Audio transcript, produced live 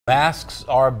Masks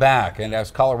are back, and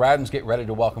as Coloradans get ready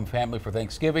to welcome family for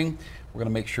Thanksgiving, we're going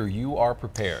to make sure you are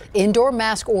prepared. Indoor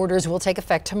mask orders will take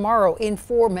effect tomorrow in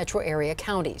 4 metro area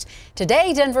counties.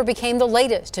 Today, Denver became the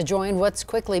latest to join what's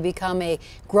quickly become a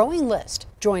growing list,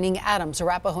 joining Adams,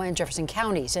 Arapahoe, and Jefferson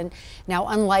counties. And now,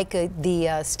 unlike the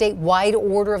statewide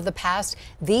order of the past,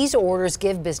 these orders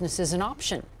give businesses an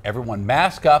option. Everyone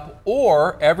mask up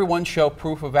or everyone show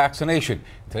proof of vaccination.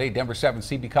 Today, Denver 7's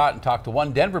CB Cotton talked to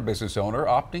one Denver business owner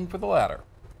opting for the latter.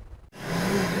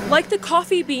 Like the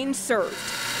coffee being served,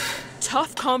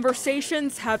 tough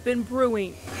conversations have been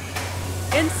brewing.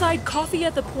 Inside Coffee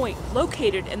at the Point,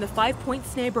 located in the 5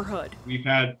 Points neighborhood. We've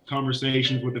had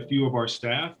conversations with a few of our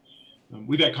staff.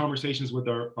 We've had conversations with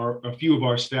a few of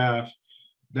our staff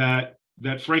that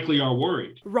frankly are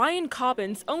worried. Ryan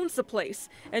Cobbins owns the place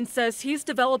and says he's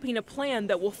developing a plan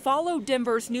that will follow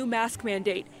Denver's new mask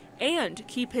mandate and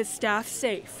keep his staff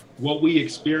safe. What we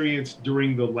experienced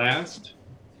during the last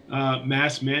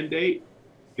mask mandate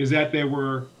is that there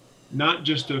were not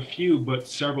just a few, but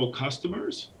several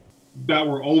customers that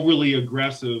were overly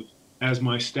aggressive as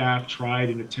my staff tried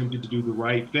and attempted to do the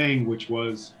right thing, which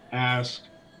was ask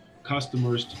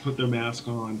customers to put their mask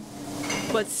on.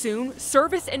 But soon,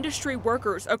 service industry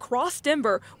workers across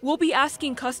Denver will be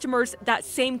asking customers that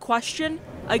same question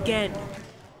again.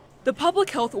 The public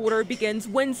health order begins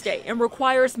Wednesday and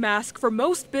requires masks for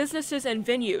most businesses and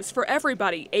venues for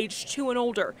everybody aged 2 and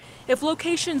older. If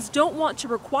locations don't want to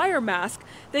require masks,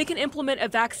 they can implement a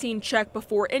vaccine check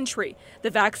before entry. The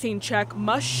vaccine check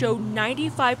must show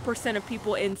 95% of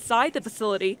people inside the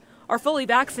facility are fully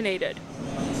vaccinated.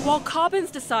 While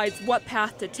Cobbins decides what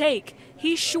path to take,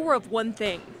 he's sure of one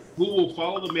thing. We will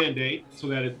follow the mandate so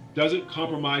that it doesn't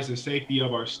compromise the safety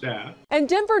of our staff. And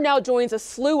Denver now joins a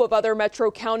slew of other metro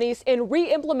counties in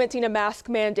re-implementing a mask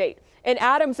mandate. In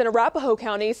Adams and Arapahoe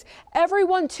counties,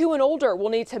 everyone 2 and older will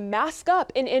need to mask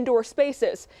up in indoor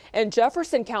spaces. In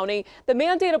Jefferson County, the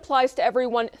mandate applies to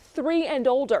everyone 3 and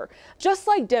older. Just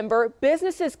like Denver,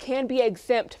 businesses can be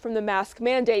exempt from the mask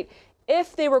mandate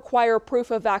if they require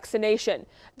proof of vaccination.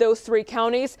 Those 3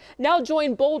 counties now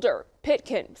join Boulder,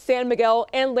 Pitkin, San Miguel,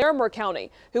 and Larimer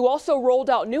County, who also rolled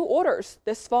out new orders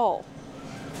this fall.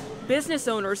 Business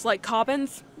owners like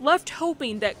Cobbins left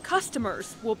hoping that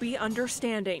customers will be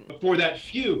understanding. For that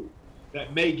few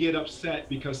that may get upset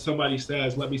because somebody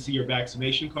says, let me see your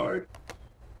vaccination card,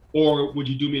 or would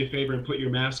you do me a favor and put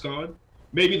your mask on?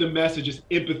 Maybe the message is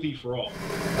empathy for all.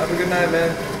 Have a good night,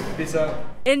 man. Peace out.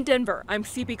 In Denver, I'm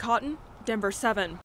CB Cotton, Denver 7.